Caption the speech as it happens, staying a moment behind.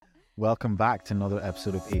Welcome back to another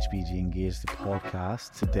episode of HBG Engaged, the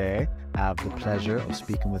podcast. Today, I have the pleasure of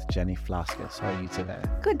speaking with Jennie Flaskis. How are you today?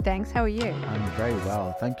 Good, thanks. How are you? I'm very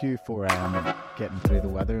well. Thank you for getting through the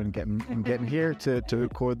weather and getting here to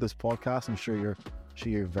record this podcast. I'm sure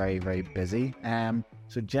you're very, very busy.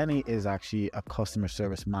 So Jennie is actually a customer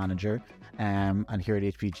service manager, and here at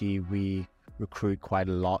HBG we recruit quite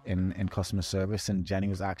a lot in customer service, and Jennie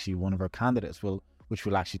was actually one of our candidates, which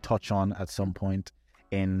we'll actually touch on at some point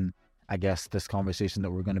in, I guess, this conversation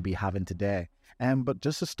that we're going to be having today. But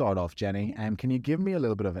just to start off, Jennie, can you give me a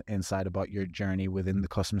little bit of an insight about your journey within the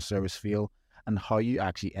customer service field and how you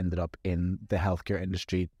actually ended up in the healthcare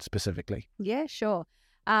industry specifically? Yeah, sure.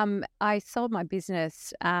 I sold my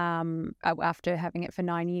business after having it for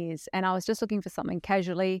 9 years, and I was just looking for something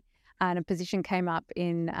casually, and a position came up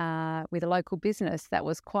in with a local business that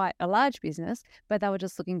was quite a large business, but they were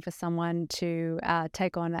just looking for someone to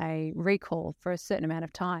take on a recall for a certain amount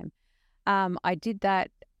of time. I did that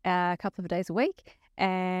a couple of days a week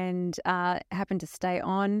and happened to stay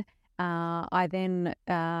on. I then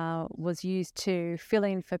was used to fill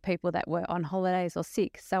in for people that were on holidays or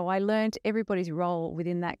sick. So I learned everybody's role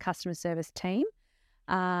within that customer service team.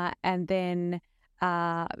 And then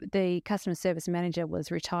the customer service manager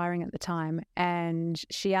was retiring at the time, and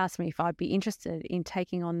she asked me if I'd be interested in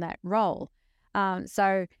taking on that role.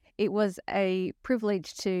 So it was a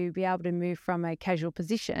privilege to be able to move from a casual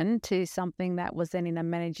position to something that was then in a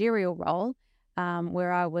managerial role,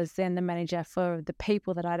 where I was then the manager for the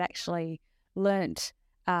people that I'd actually learnt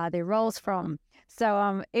their roles from.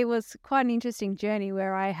 So it was quite an interesting journey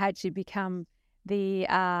where I had to become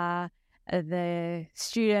the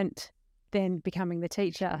student, then becoming the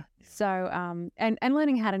teacher. So and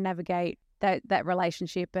learning how to navigate that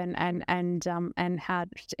relationship and how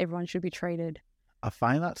everyone should be treated. I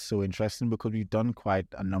find that so interesting because we've done quite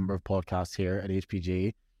a number of podcasts here at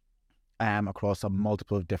HPG across a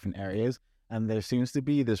multiple of different areas. And there seems to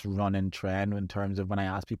be this running trend in terms of when I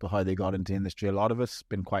ask people how they got into the industry, a lot of it's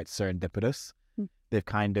been quite serendipitous. They've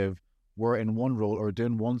kind of were in one role or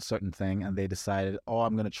doing one certain thing and they decided, oh,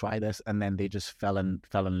 I'm going to try this. And then they just fell in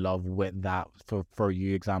love with that. For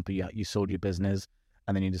you, example, you sold your business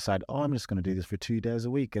and then you decide, oh, I'm just going to do this for 2 days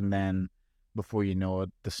a week. And then before you know it,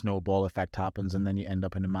 the snowball effect happens and then you end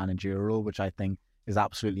up in a managerial role, which I think is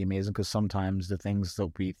absolutely amazing because sometimes the things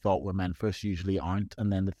that we thought were meant for us usually aren't,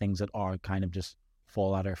 and then the things that are kind of just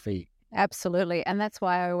fall at our feet. Absolutely. And that's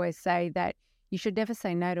why I always say that you should never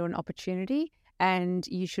say no to an opportunity, and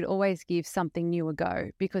you should always give something new a go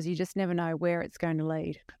because you just never know where it's going to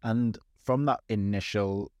lead. And from that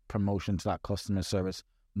initial promotion to that customer service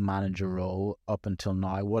manager role up until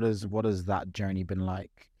now, what has that journey been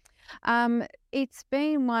like? It's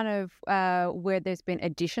been one of where there's been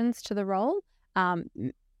additions to the role.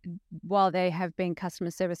 While they have been customer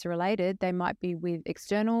service related, they might be with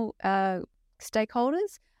external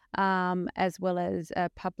stakeholders as well as a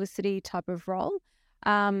publicity type of role.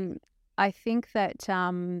 I think that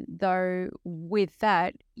though with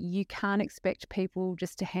that, you can't expect people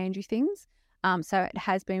just to hand you things. So it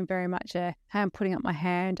has been very much hey, I'm putting up my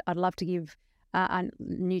hand. I'd love to give a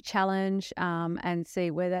new challenge and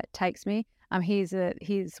see where that takes me. Here's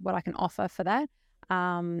what I can offer for that.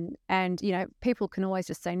 And people can always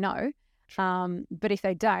just say no. But if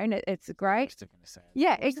they don't, it's great.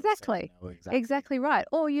 Yeah, exactly. No, exactly right.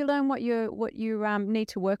 Or you learn what you need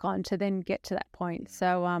to work on to then get to that point.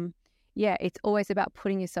 So yeah, it's always about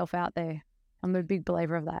putting yourself out there. I'm a big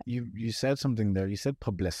believer of that. You said something there. You said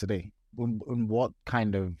publicity. In what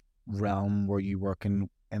kind of realm were you working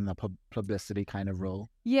in the publicity kind of role?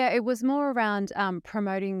 Yeah, it was more around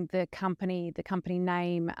promoting the company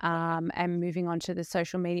name, and moving on to the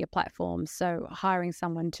social media platforms. So hiring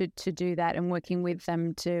someone to do that and working with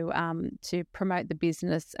them to promote the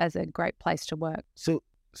business as a great place to work. So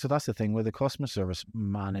that's the thing with the customer service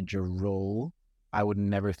manager role. I would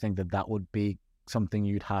never think that would be something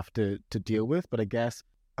you'd have to deal with. But I guess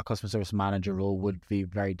a customer service manager role would be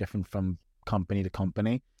very different from company to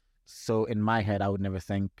company. So in my head, I would never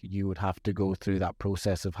think you would have to go through that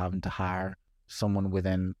process of having to hire someone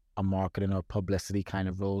within a marketing or publicity kind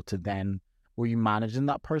of role to then, were you managing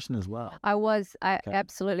that person as well? I was,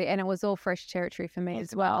 absolutely. And it was all fresh territory for me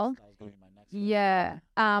as well. Yeah.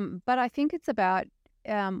 But I think it's about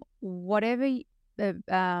whatever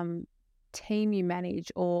the team you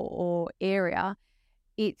manage or area,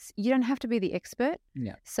 you don't have to be the expert.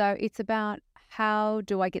 Yeah. So it's about how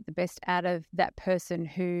do I get the best out of that person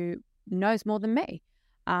who knows more than me?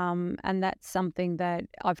 And that's something that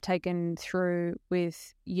I've taken through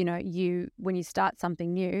with, when you start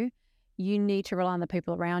something new, you need to rely on the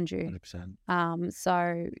people around you. 100%.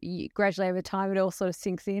 So gradually over time, it all sort of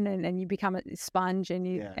sinks in, and you become a sponge, and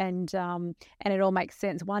and it all makes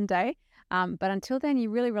sense one day. But until then, you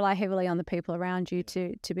really rely heavily on the people around you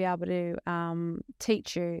to be able to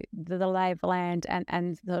teach you the lay of the land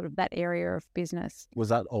and sort of that area of business. Was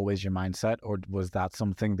that always your mindset, or was that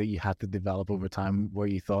something that you had to develop over time, where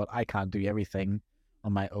you thought, I can't do everything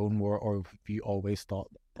on my own, or have you always thought?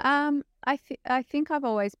 I think I've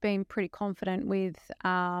always been pretty confident with.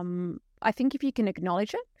 I think if you can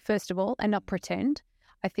acknowledge it first of all and not pretend.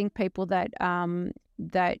 I think people that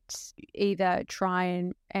either try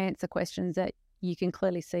and answer questions that you can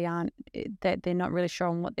clearly see that they're not really sure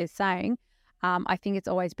on what they're saying. I think it's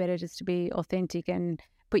always better just to be authentic and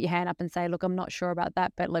put your hand up and say, look, I'm not sure about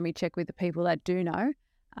that, but let me check with the people that do know.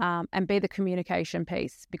 And be the communication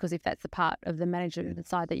piece, because if that's the part of the management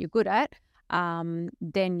side that you're good at,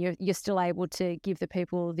 then you're still able to give the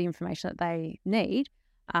people the information that they need,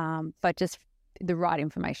 but just the right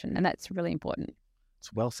information, and that's really important.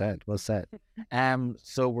 It's well said.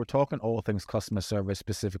 So we're talking all things customer service,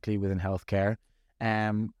 specifically within healthcare.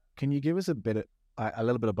 Can you give us a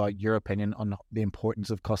little bit about your opinion on the importance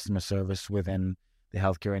of customer service within the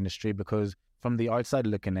healthcare industry? Because from the outside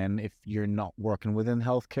looking in, if you're not working within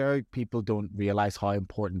healthcare, people don't realize how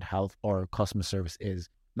important health or customer service is.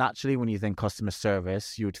 Naturally, when you think customer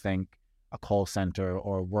service, you would think a call center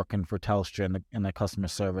or working for Telstra in a customer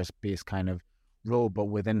service based kind of role. But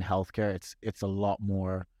within healthcare, it's a lot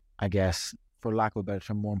more, I guess, for lack of a better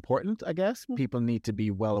term, more important, I guess. People need to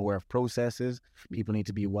be well aware of processes. People need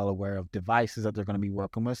to be well aware of devices that they're going to be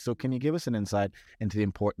working with. So can you give us an insight into the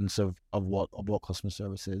importance of what customer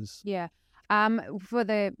service is? Yeah. For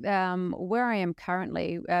the where I am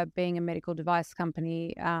currently, being a medical device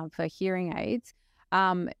company for hearing aids,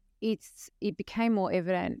 it became more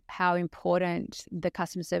evident how important the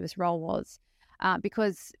customer service role was,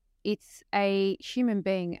 because it's a human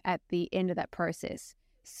being at the end of that process.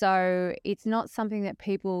 So it's not something that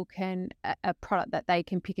people can, a product that they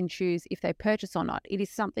can pick and choose if they purchase or not. It is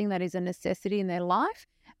something that is a necessity in their life,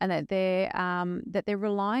 and that they're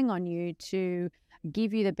relying on you to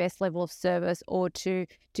give you the best level of service, or to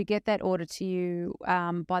get that order to you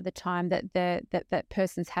by the time that that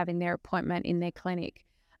person's having their appointment in their clinic.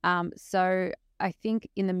 So I think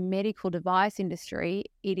in the medical device industry,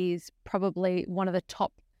 it is probably one of the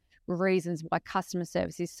top reasons why customer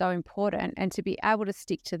service is so important, and to be able to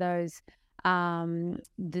stick to those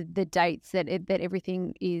the dates that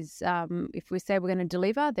everything is. If we say we're going to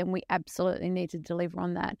deliver, then we absolutely need to deliver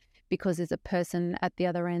on that, because there's a person at the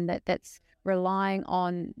other end that's relying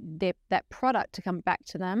on that product to come back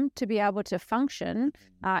to them to be able to function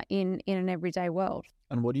in an everyday world.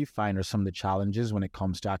 And what do you find are some of the challenges when it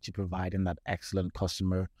comes to actually providing that excellent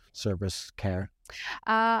customer service care?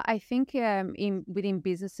 I think within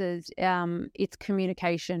businesses, it's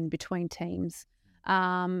communication between teams.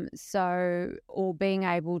 Or being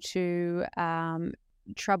able to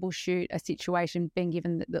troubleshoot a situation, being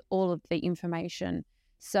given all of the information.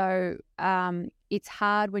 So it's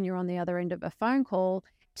hard when you're on the other end of a phone call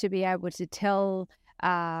to be able to tell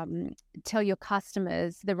your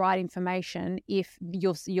customers the right information if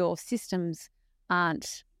your systems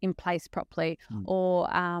aren't in place properly, or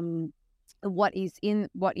what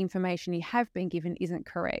information you have been given isn't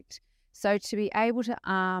correct. So to be able to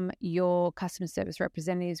arm your customer service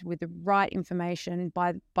representatives with the right information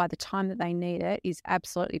by the time that they need it is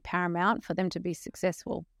absolutely paramount for them to be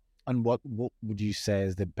successful. And what would you say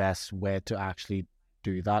is the best way to actually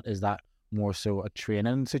do that? Is that more so a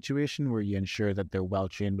training situation where you ensure that they're well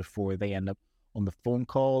trained before they end up on the phone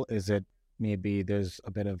call? Is it maybe there's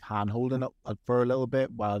a bit of hand-holding for a little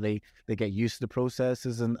bit while they get used to the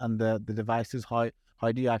processes and the devices? How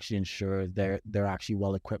do you actually ensure they're actually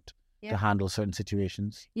well equipped to handle certain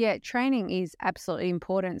situations? Yeah, training is absolutely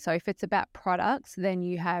important. So if it's about products, then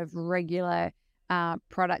you have regular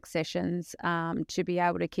product sessions to be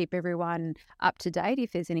able to keep everyone up to date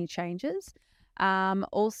if there's any changes.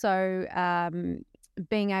 Also,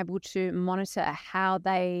 being able to monitor how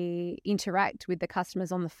they interact with the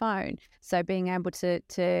customers on the phone. So being able to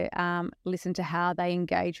listen to how they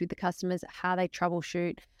engage with the customers, how they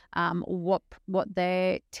troubleshoot, what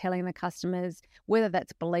they're telling the customers, whether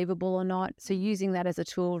that's believable or not. So using that as a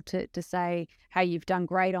tool to say, hey, you've done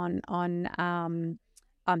great on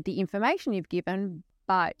the information you've given,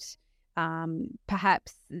 but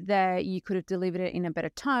perhaps you could have delivered it in a better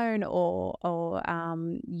tone, or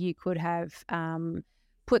you could have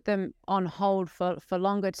put them on hold for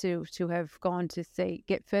longer to have gone to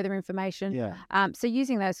get further information. Yeah. So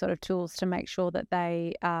using those sort of tools to make sure that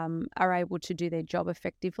they are able to do their job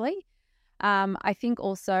effectively. I think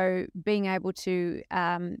also being able to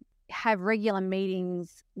have regular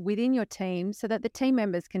meetings within your team so that the team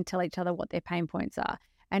members can tell each other what their pain points are,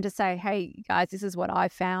 and to say, hey guys, this is what I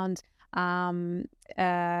found when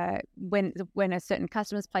a certain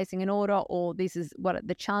customer is placing an order, or this is what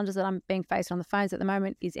the challenges that I'm being faced on the phones at the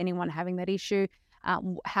moment. Is anyone having that issue?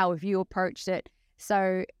 How have you approached it?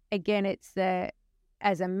 So again,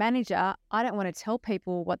 as a manager, I don't want to tell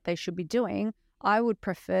people what they should be doing. I would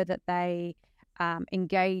prefer that they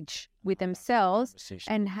engage with themselves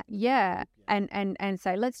and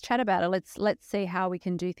say, let's chat about it. Let's see how we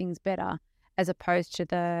can do things better, as opposed to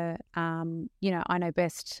the I know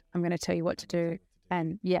best, I'm going to tell you what to do.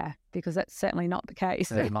 And because that's certainly not the case.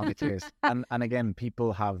 That's not the case. And again,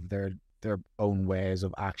 people have their own ways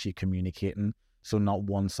of actually communicating. So not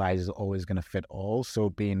one size is always going to fit all. So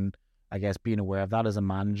being aware of that as a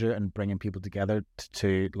manager and bringing people together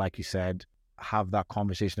to, like you said, have that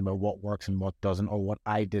conversation about what works and what doesn't, or what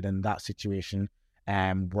I did in that situation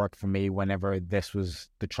worked for me whenever this was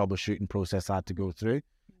the troubleshooting process I had to go through,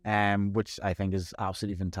 which I think is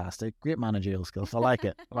absolutely fantastic. Great managerial skills. I like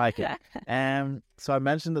it. So I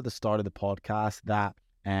mentioned at the start of the podcast that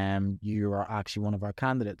you are actually one of our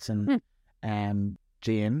candidates, and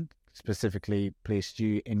Jane specifically placed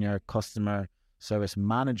you in your customer service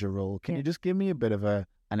manager role. Can you just give me a bit of an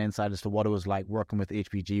insight as to what it was like working with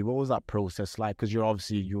HPG? What was that process like? Because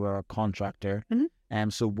you were a contractor.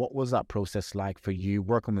 So what was that process like for you,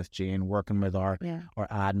 working with Jane, working with our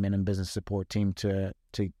admin and business support team to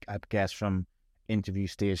I guess from interview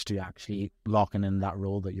stage to actually locking in that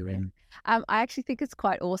role that you're in? I actually think it's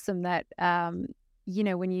quite awesome that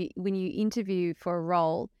when you interview for a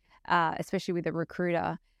role, especially with a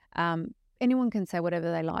recruiter, anyone can say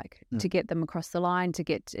whatever they like to get them across the line, to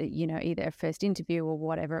get either a first interview or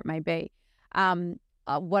whatever it may be.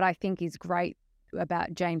 What I think is great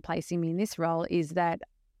about Jane placing me in this role is that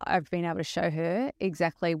I've been able to show her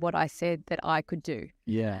exactly what I said that I could do.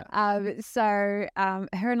 Yeah. So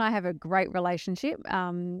her and I have a great relationship.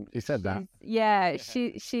 You said that. Yeah,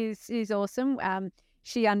 she's awesome.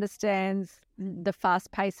 She understands the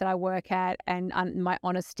fast pace that I work at, and my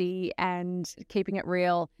honesty and keeping it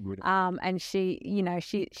real. And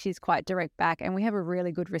she's quite direct back, and we have a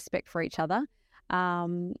really good respect for each other.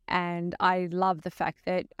 And I love the fact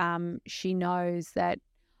that she knows that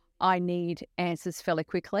I need answers fairly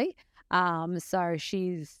quickly. So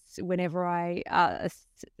whenever I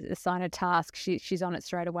assign a task, she's on it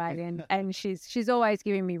straight away, and she's always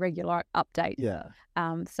giving me regular updates. Yeah.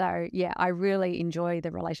 I really enjoy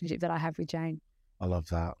the relationship that I have with Jane. I love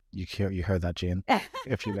that. You heard that, Jane,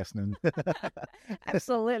 if you're listening.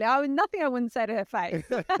 Absolutely. Nothing I wouldn't say to her face.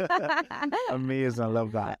 Amazing. I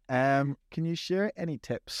love that. Can you share any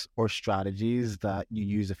tips or strategies that you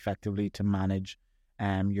use effectively to manage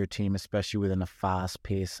your team, especially within a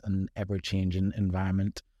fast-paced and ever-changing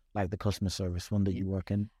environment like the customer service one that you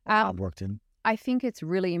work in, have worked in? I think it's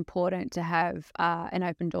really important to have an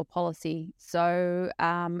open door policy. So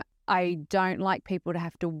I don't like people to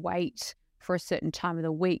have to wait for a certain time of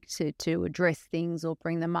the week to address things or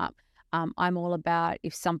bring them up. I'm all about,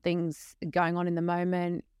 if something's going on in the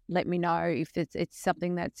moment, let me know. If it's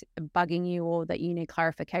something that's bugging you or that you need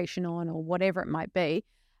clarification on, or whatever it might be,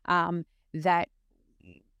 that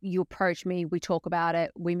you approach me, we talk about it,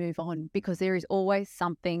 we move on, because there is always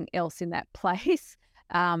something else in that place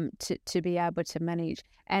to be able to manage.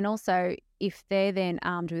 And also, if they're then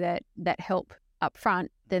armed with that help up front,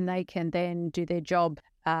 then they can then do their job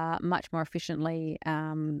much more efficiently,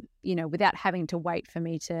 without having to wait for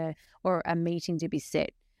me or a meeting to be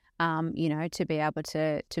set, to be able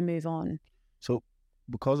to move on. So,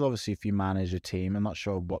 because obviously if you manage a team, I'm not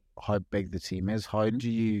sure how big the team is, how do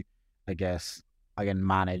you, I guess, again,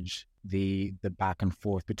 manage the back and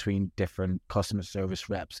forth between different customer service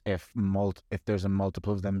reps if there's a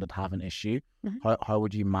multiple of them that have an issue? How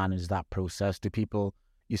would you manage that process? Do people,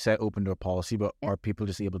 you say open door policy, but are people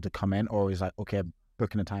just able to come in, or is like, okay,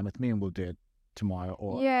 booking a time with me and we'll do it tomorrow?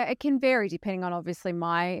 Or it can vary depending on obviously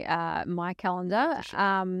my calendar.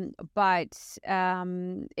 Sure. But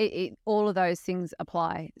all of those things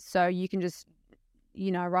apply. So you can just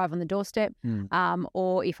arrive on the doorstep.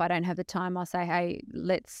 Or if I don't have the time, I'll say, hey,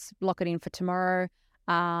 let's lock it in for tomorrow.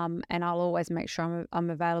 And I'll always make sure I'm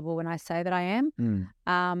available when I say that I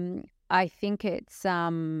am. I think it's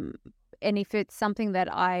and if it's something that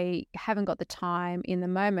I haven't got the time in the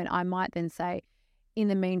moment, I might then say, in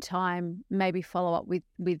the meantime, maybe follow up with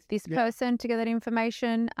this person to get that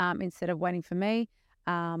information instead of waiting for me,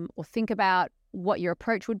 or think about what your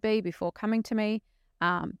approach would be before coming to me.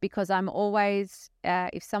 Because I'm always,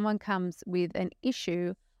 if someone comes with an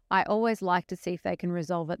issue, I always like to see if they can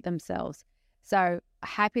resolve it themselves. So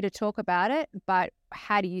happy to talk about it, but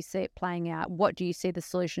how do you see it playing out? What do you see the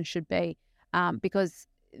solution should be? Because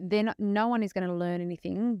no one is going to learn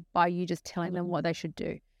anything by you just telling them what they should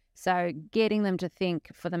do. So getting them to think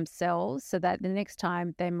for themselves so that the next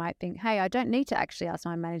time they might think, hey, I don't need to actually ask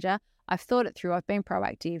my manager. I've thought it through. I've been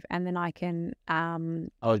proactive, and then I can. I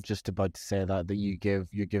was just about to say that you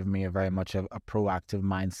give me a very much a proactive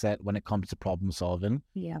mindset when it comes to problem solving.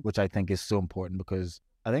 Yeah. Which I think is so important, because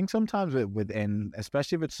I think sometimes within,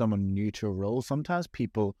 especially if it's someone new to a role, sometimes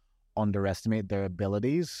people underestimate their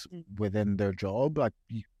abilities within their job. Like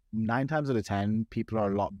 9 times out of 10, people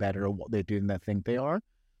are a lot better at what they do than they think they are.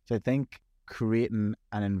 So I think creating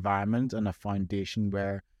an environment and a foundation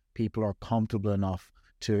where people are comfortable enough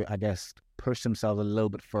to, I guess, push themselves a little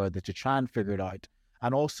bit further to try and figure it out,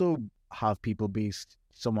 and also have people be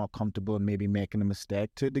somewhat comfortable in maybe making a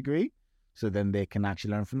mistake to a degree, so then they can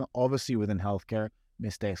actually learn from it. Obviously, within healthcare,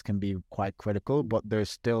 mistakes can be quite critical, but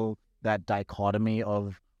there's still that dichotomy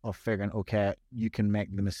of figuring, okay, you can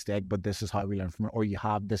make the mistake, but this is how we learn from it, or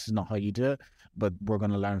this is not how you do it, but we're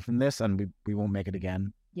going to learn from this, and we won't make it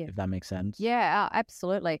again. Yeah. If that makes sense. Yeah,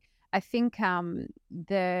 absolutely. I think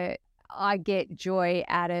I get joy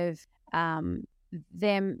out of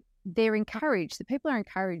them. They're encouraged. The people are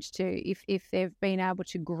encouraged to, if they've been able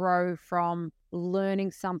to grow from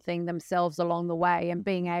learning something themselves along the way and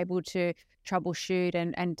being able to troubleshoot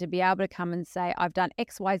and to be able to come and say, I've done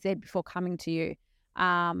X, Y, Z before coming to you.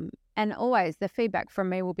 And always the feedback from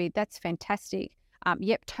me will be, that's fantastic.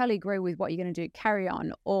 Yep, totally agree with what you're going to do. Carry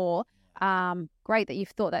on. Or great that you've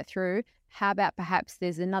thought that through. How about perhaps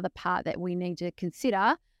there's another part that we need to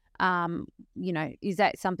consider? Is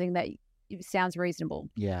that something that sounds reasonable?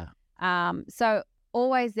 Yeah. So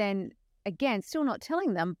always then, again, still not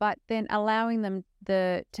telling them, but then allowing them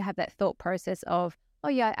to have that thought process of, oh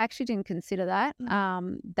yeah, I actually didn't consider that.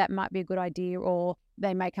 That might be a good idea. Or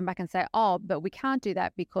they may come back and say, oh, but we can't do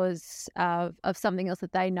that because of something else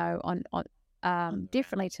that they know on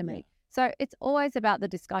differently to me. So it's always about the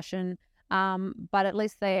discussion, but at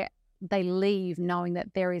least they leave knowing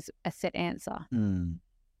that there is a set answer.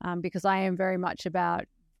 Because I am very much about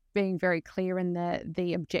being very clear in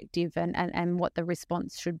the objective and what the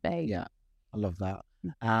response should be. Yeah, I love that.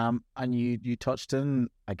 And you touched on,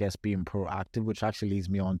 I guess, being proactive, which actually leads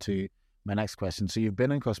me on to my next question. So you've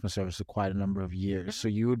been in customer service for quite a number of years, so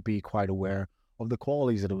you would be quite aware of the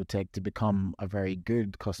qualities that it would take to become a very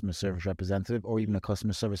good customer service representative or even a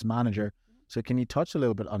customer service manager. So can you touch a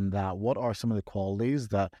little bit on that? What are some of the qualities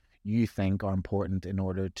that you think are important in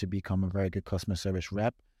order to become a very good customer service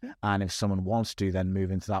rep? And if someone wants to then move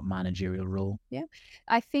into that managerial role? Yeah,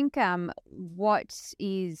 I think what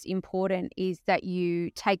is important is that you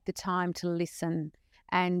take the time to listen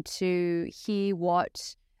and to hear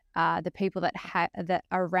what the people that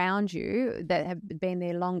are around you that have been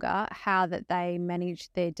there longer, how that they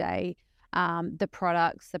manage their day, the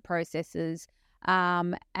products, the processes,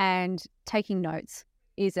 and taking notes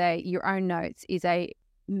your own notes is a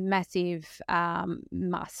massive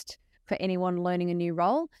must for anyone learning a new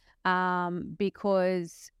role,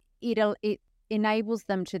 because it enables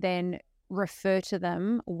them to then refer to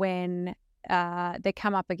them when they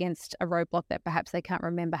come up against a roadblock that perhaps they can't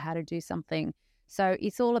remember how to do something. So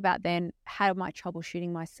it's all about then, how am I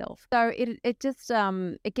troubleshooting myself? So it just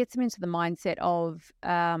it gets them into the mindset of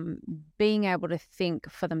being able to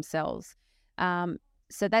think for themselves.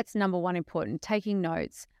 So that's number one important, taking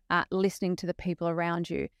notes, listening to the people around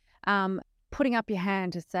you, putting up your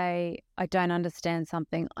hand to say, I don't understand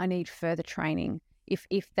something, I need further training.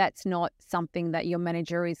 If that's not something that your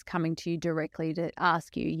manager is coming to you directly to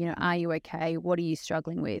ask you, are you okay? What are you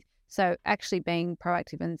struggling with? So actually being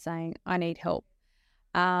proactive and saying, I need help.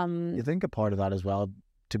 You think a part of that as well,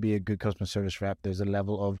 to be a good customer service rep, there's a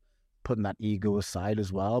level of putting that ego aside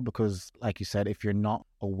as well, because like you said, if you're not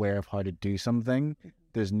aware of how to do something,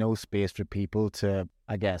 there's no space for people to,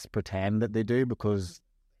 I guess, pretend that they do, because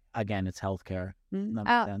again, it's healthcare. That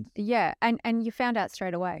makes sense. Yeah, and you found out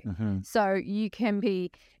straight away. So you can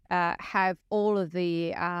be have all of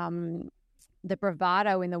the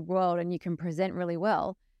bravado in the world, and you can present really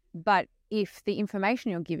well, but if the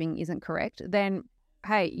information you're giving isn't correct, then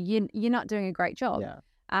hey, you're not doing a great job. Yeah.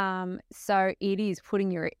 So it is putting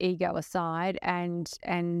your ego aside and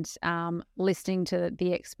listening to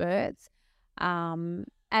the experts, and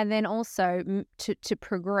then also to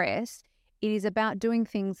progress. It is about doing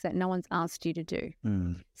things that no one's asked you to do.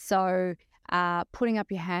 So putting up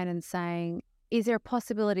your hand and saying, is there a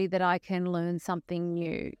possibility that I can learn something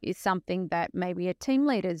new? Is something that maybe a team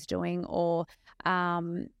leader is doing, or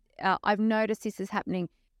I've noticed this is happening.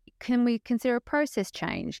 Can we consider a process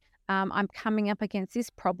change? I'm coming up against this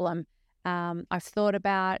problem. I've thought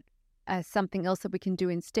about something else that we can do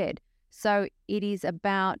instead. So it is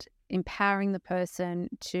about empowering the person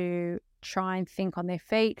to try and think on their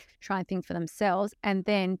feet, try and think for themselves, and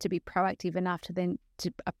then to be proactive enough to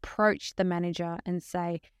approach the manager and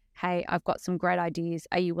say, hey, I've got some great ideas.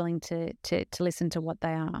 Are you willing to listen to what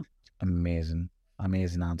they are? Amazing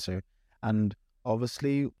answer. And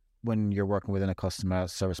obviously, when you're working within a customer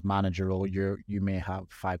service manager role, you may have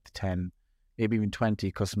 5 to 10, maybe even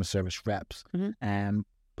 20 customer service reps.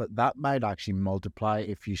 But that might actually multiply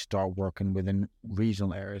if you start working within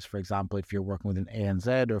regional areas. For example, if you're working within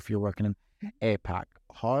ANZ or if you're working in APAC,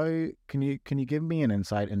 how can you give me an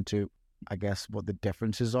insight into, I guess, what the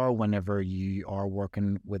differences are whenever you are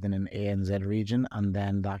working within an ANZ region and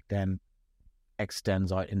then that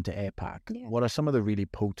extends out into APAC? Yeah. What are some of the really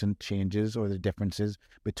potent changes or the differences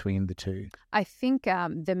between the two? I think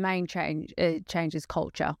the main change is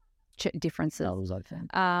culture differences. That was, I think.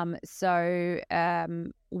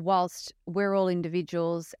 Whilst we're all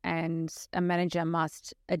individuals and a manager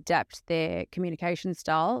must adapt their communication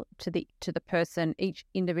style to the person, each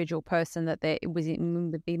individual person that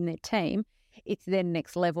within their team, it's then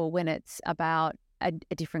next level when it's about a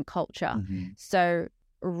different culture. So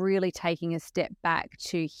really taking a step back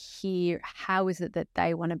to hear how is it that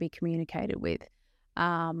they want to be communicated with,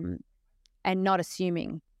 and not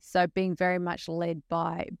assuming. So being very much led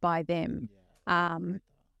by them. And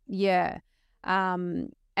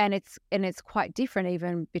it's quite different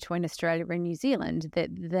even between Australia and New Zealand, that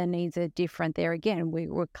the needs are different there. Again,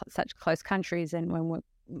 we're such close countries and when we're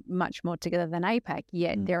much more together than APAC,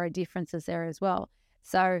 yet there are differences there as well.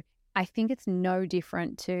 So I think it's no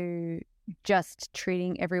different to just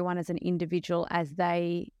treating everyone as an individual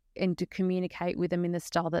and to communicate with them in the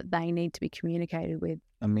style that they need to be communicated with.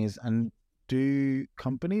 Amazing. And do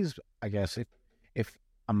companies, I guess, if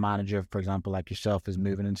a manager, for example, like yourself, is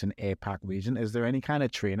moving into an APAC region, is there any kind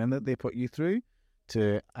of training that they put you through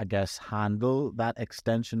to, I guess, handle that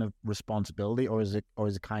extension of responsibility, or is it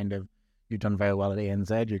kind of, you've done very well at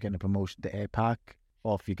ANZ, you're getting a promotion to APAC,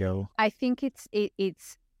 off you go? I think it's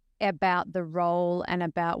about the role and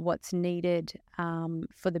about what's needed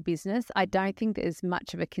for the business. I don't think there's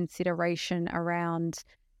much of a consideration around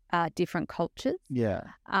different cultures. Yeah.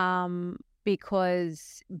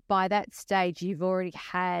 Because by that stage, you've already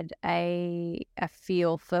had a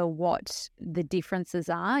feel for what the differences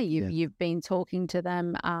are. You've been talking to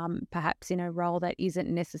them, perhaps in a role that isn't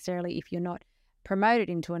necessarily, if you're not promoted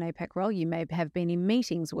into an APAC role, you may have been in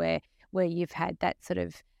meetings where you've had that sort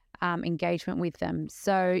of engagement with them.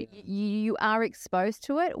 So you are exposed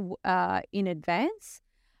to it in advance.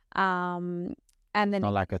 And then it's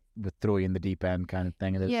not like with throw you in the deep end kind of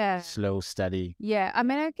thing. It's slow, steady. Yeah. I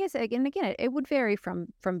mean, I guess again, it would vary from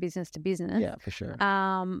business to business. Yeah, for sure.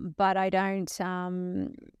 But I don't,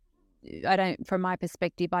 from my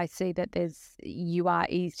perspective, I see that you are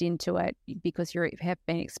eased into it because you have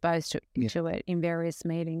been exposed to it in various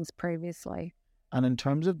meetings previously. And in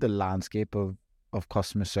terms of the landscape of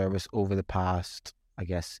customer service over the past, I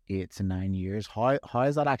guess, 8 to 9 years, how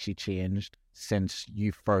has that actually changed since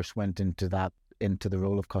you first went into the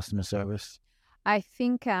role of customer service? I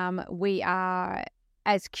think we are,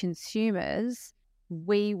 as consumers,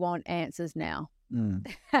 we want answers now.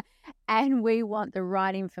 And we want the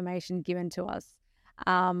right information given to us.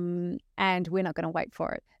 And we're not going to wait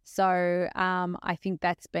for it. So I think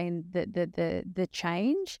that's been the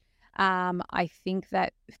change. I think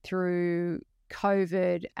that through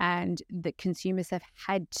COVID and the consumers have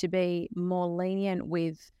had to be more lenient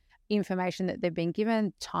with information that they've been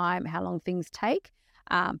given, time, how long things take.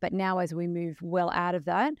 But now as we move well out of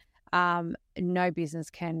that, no business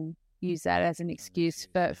can use that as an excuse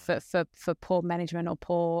for poor management or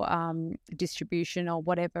poor distribution or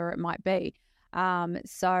whatever it might be.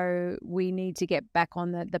 So we need to get back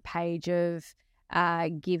on the page of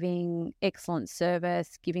giving excellent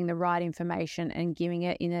service, giving the right information and giving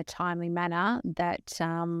it in a timely manner that's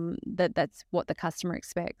what the customer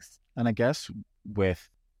expects. And I guess with,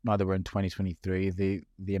 now that we're in 2023,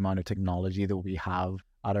 the amount of technology that we have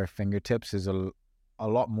at our fingertips is a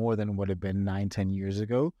lot more than would have been 9-10 years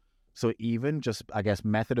ago. So even just, I guess,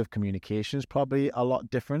 method of communication is probably a lot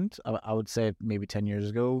different. I would say maybe 10 years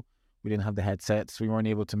ago, we didn't have the headsets. We weren't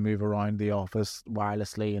able to move around the office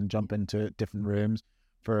wirelessly and jump into different rooms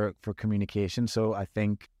for communication. So I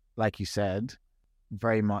think, like you said,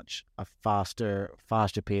 very much a faster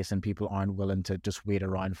pace, and people aren't willing to just wait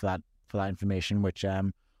around for that information, which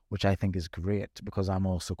which I think is great because I'm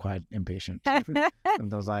also quite impatient. And I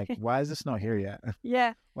was like, why is this not here yet?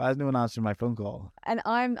 Yeah. Why is no one answering my phone call? And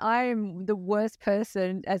I'm the worst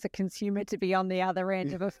person as a consumer to be on the other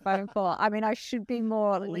end of a phone call. I mean, I should be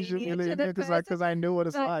more lenient to the person. Because I know what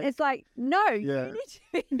it's like. It's like, no, Yeah. you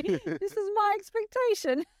need to be, this is my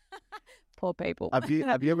expectation. Poor people. Have you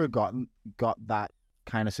ever got that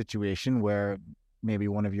kind of situation where maybe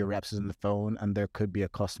one of your reps is on the phone and there could be a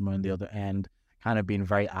customer on the other end kind of being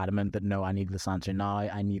very adamant that, no, I need this answer now,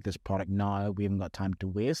 I need this product now, we haven't got time to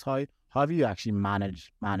waste? How have you actually managed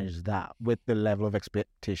that with the level of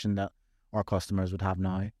expectation that our customers would have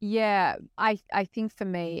now? Yeah, I think for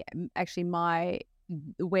me, actually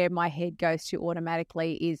where my head goes to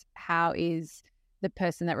automatically is, how is the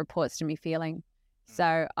person that reports to me feeling?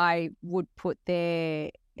 So I would put their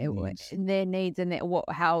needs and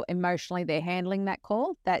how emotionally they're handling that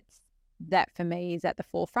call. That for me is at the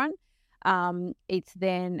forefront. It's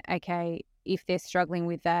then, okay, if they're struggling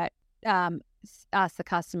with that, ask the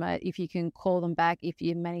customer if you can call them back, if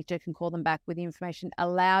your manager can call them back with information,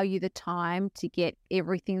 allow you the time to get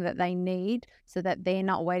everything that they need so that they're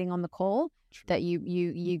not waiting on the call. True. That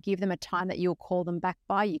you give them a time that you'll call them back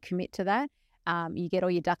by, you commit to that, you get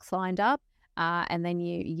all your ducks lined up, and then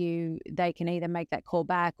they can either make that call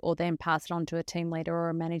back or then pass it on to a team leader or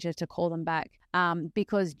a manager to call them back.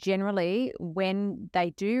 Because generally when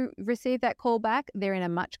they do receive that call back, they're in a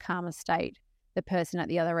much calmer state, the person at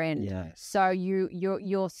the other end. Yes. So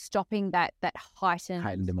you're stopping that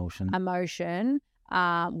heightened emotion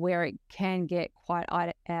where it can get quite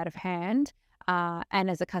out of hand. And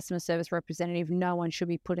as a customer service representative, no one should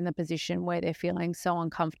be put in the position where they're feeling so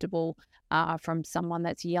uncomfortable from someone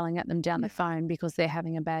that's yelling at them down the phone because they're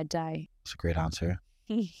having a bad day. It's a great answer.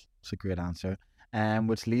 It's a great answer.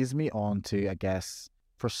 Which leads me on to, I guess,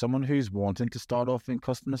 for someone who's wanting to start off in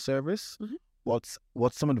customer service, mm-hmm. what's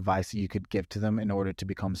some advice that you could give to them in order to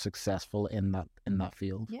become successful in that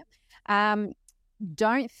field? Yeah.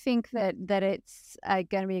 Don't think that it's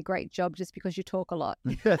going to be a great job just because you talk a lot.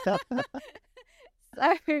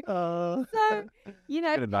 So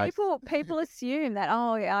people assume that,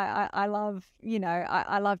 I love,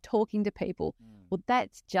 I love talking to people. Well,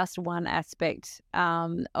 that's just one aspect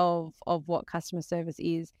of what customer service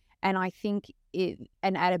is. And I think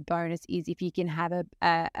an added bonus is if you can have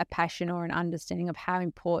a passion or an understanding of how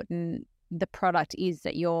important the product is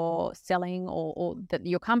that you're selling or that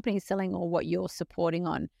your company is selling or what you're supporting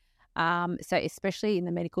on. So especially in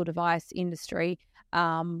the medical device industry,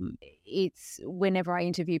 it's whenever I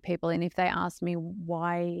interview people and if they ask me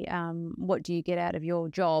why, what do you get out of your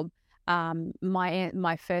job?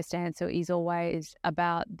 My first answer is always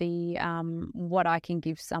about the what I can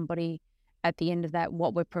give somebody at the end of that,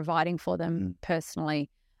 what we're providing for them personally.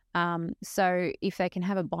 So if they can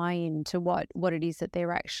have a buy-in to what it is that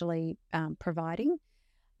they're actually providing.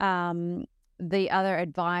 The other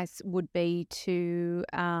advice would be to,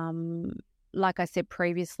 like I said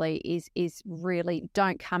previously, is really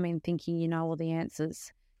don't come in thinking you know all the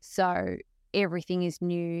answers. So everything is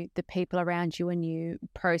new, the people around you are new,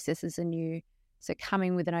 processes are new. So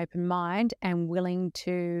coming with an open mind and willing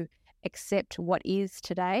to accept what is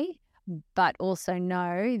today, but also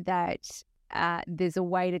know that there's a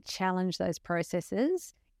way to challenge those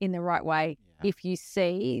processes in the right way if you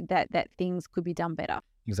see that things could be done better.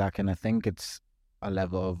 Exactly. And I think it's a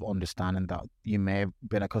level of understanding that you may have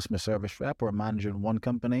been a customer service rep or a manager in one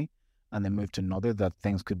company and then moved to another, that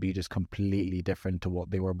things could be just completely different to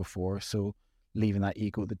what they were before. So leaving that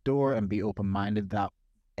ego at the door and be open-minded that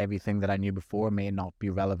everything that I knew before may not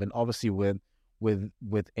be relevant. Obviously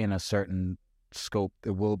within a certain scope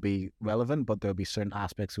it will be relevant, but there'll be certain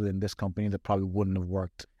aspects within this company that probably wouldn't have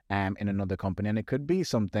worked in another company. And it could be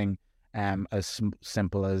something as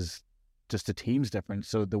simple as just the team's difference.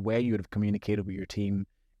 So the way you would have communicated with your team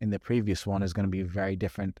in the previous one is going to be very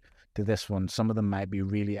different to this one. Some of them might be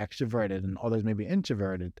really extroverted and others may be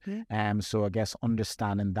introverted. So I guess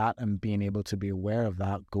understanding that and being able to be aware of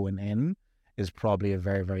that going in is probably a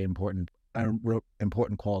very, very important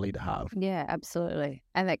quality to have. Yeah, absolutely.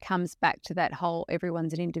 And that comes back to that whole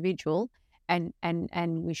everyone's an individual and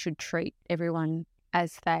we should treat everyone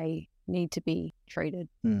as they need to be treated.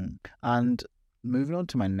 And moving on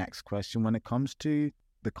to my next question, when it comes to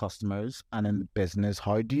the customers and in the business,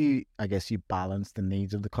 how do you balance the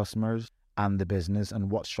needs of the customers and the business, and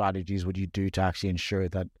what strategies would you do to actually ensure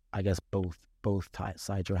that both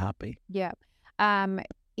sides are happy? Yeah.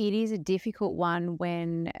 It is a difficult one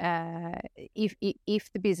when if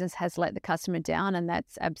the business has let the customer down, and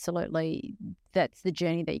that's the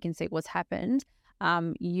journey that you can see what's happened.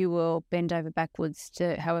 You will bend over backwards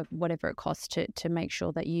to whatever it costs to make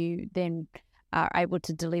sure that you then are able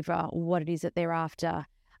to deliver what it is that they're after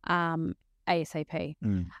ASAP.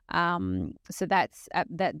 So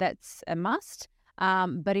that's a must.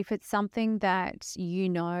 But if it's something that you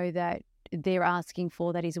know that they're asking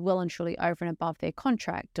for that is well and truly over and above their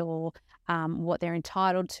contract or what they're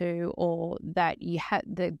entitled to, or that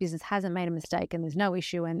the business hasn't made a mistake and there's no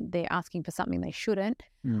issue and they're asking for something they shouldn't,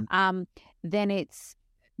 then it's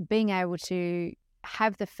being able to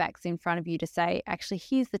have the facts in front of you to say, actually,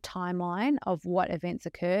 here's the timeline of what events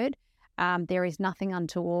occurred. There is nothing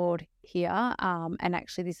untoward here, and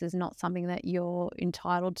actually this is not something that you're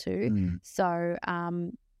entitled to. So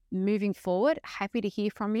moving forward, happy to hear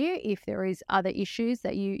from you if there is other issues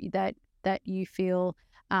that you feel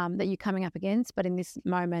that you're coming up against. But in this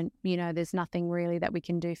moment, there's nothing really that we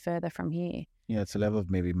can do further from here. Yeah, it's a level of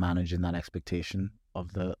maybe managing that expectation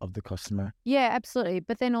of the customer. Yeah, absolutely.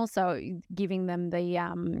 But then also giving them the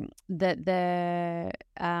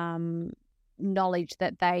knowledge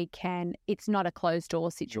that they can. It's not a closed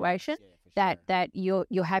door situation. Yes, that you're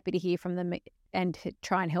happy to hear from them and to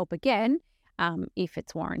try and help again if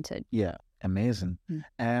it's warranted. Yeah, amazing.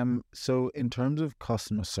 So in terms of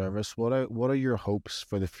customer service, what are your hopes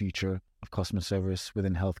for the future of customer service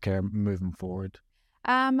within healthcare moving forward?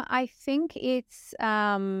 I think it's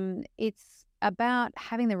about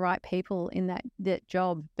having the right people in that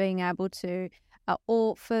job, being able to,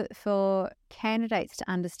 or for candidates to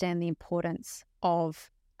understand the importance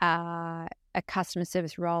of a customer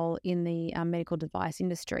service role in the medical device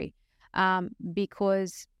industry,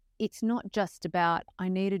 because it's not just about, I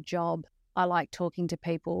need a job, I like talking to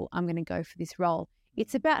people, I'm going to go for this role.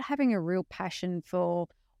 It's about having a real passion for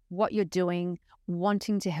what you're doing,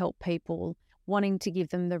 wanting to help people, wanting to give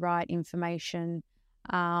them the right information,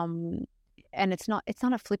 and it's not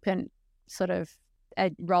a flippant sort of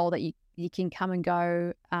a role that you can come and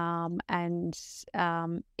go, and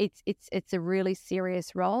it's a really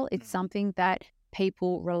serious role. It's something that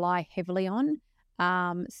people rely heavily on.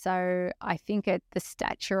 So I think the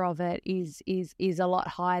stature of it is a lot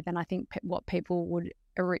higher than I think what people would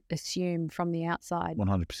assume from the outside.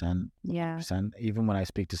 100%. Yeah. 100%. Even when I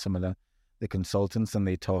speak to some of the consultants and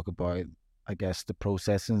they talk about, I guess, the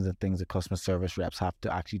processes and things that customer service reps have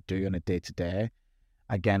to actually do on a day-to-day,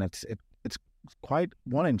 again, it's quite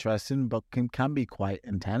interesting, but can be quite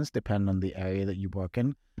intense depending on the area that you work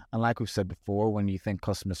in. And like we've said before, when you think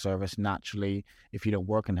customer service, naturally, if you don't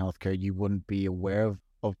work in healthcare, you wouldn't be aware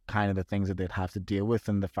of kind of the things that they'd have to deal with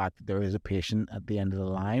and the fact that there is a patient at the end of the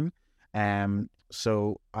line.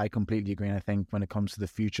 So I completely agree. And I think when it comes to the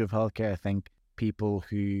future of healthcare, I think people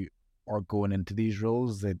who are going into these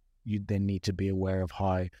roles, that they need to be aware of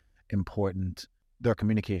how important their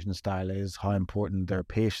communication style is, how important their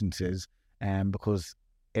patience is, because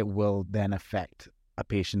it will then affect a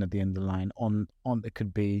patient at the end of the line. It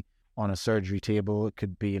could be on a surgery table, it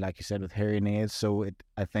could be, like you said, with hearing aids. So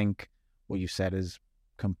I think what you said is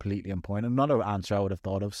completely on point. Another answer I would have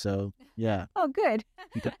thought of. So yeah. Oh, good.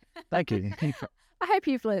 Thank you. I hope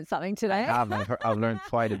you've learned something today. I've learned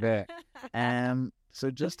quite a bit. So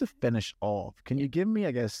just to finish off, can you give me,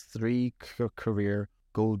 I guess, 3 career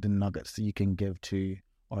golden nuggets that you can give to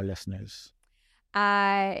our listeners?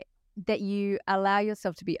 That you allow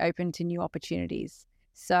yourself to be open to new opportunities.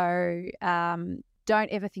 So don't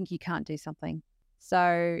ever think you can't do something.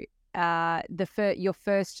 So your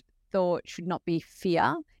first thought should not be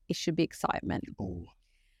fear. It should be excitement.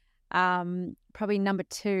 Probably number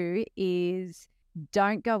 2 is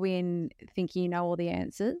don't go in thinking you know all the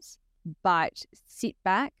answers, but sit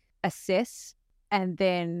back, assess, and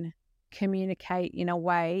then communicate in a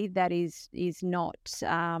way that is not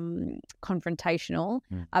confrontational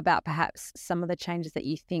about perhaps some of the changes that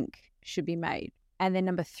you think should be made. And then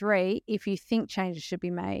number 3, if you think changes should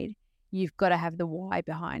be made, you've got to have the why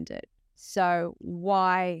behind it. So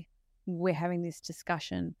why we're having this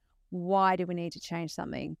discussion, why do we need to change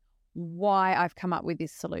something, why I've come up with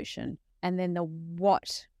this solution, and then the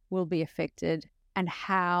what will be affected and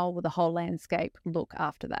how will the whole landscape look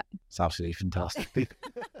after that. It's absolutely fantastic.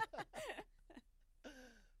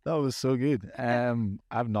 That was so good. I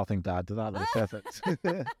have nothing to add to that. That's perfect.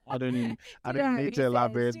 I don't need to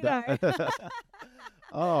elaborate that.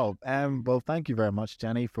 Well, thank you very much,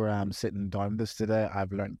 Jennie, for sitting down with us today.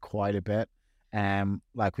 I've learned quite a bit.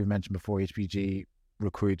 Like we mentioned before, HPG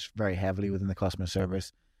recruits very heavily within the customer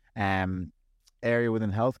service area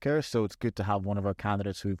within healthcare. So it's good to have one of our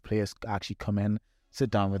candidates who've placed actually come in, sit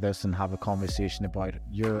down with us and have a conversation about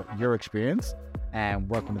your experience and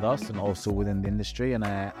working with us and also within the industry. And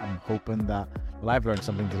I'm hoping that, I've learned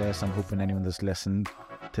something today, so I'm hoping anyone that's listened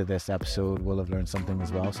to this episode will have learned something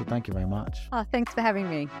as well. So thank you very much. Oh, thanks for having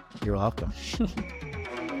me. You're welcome.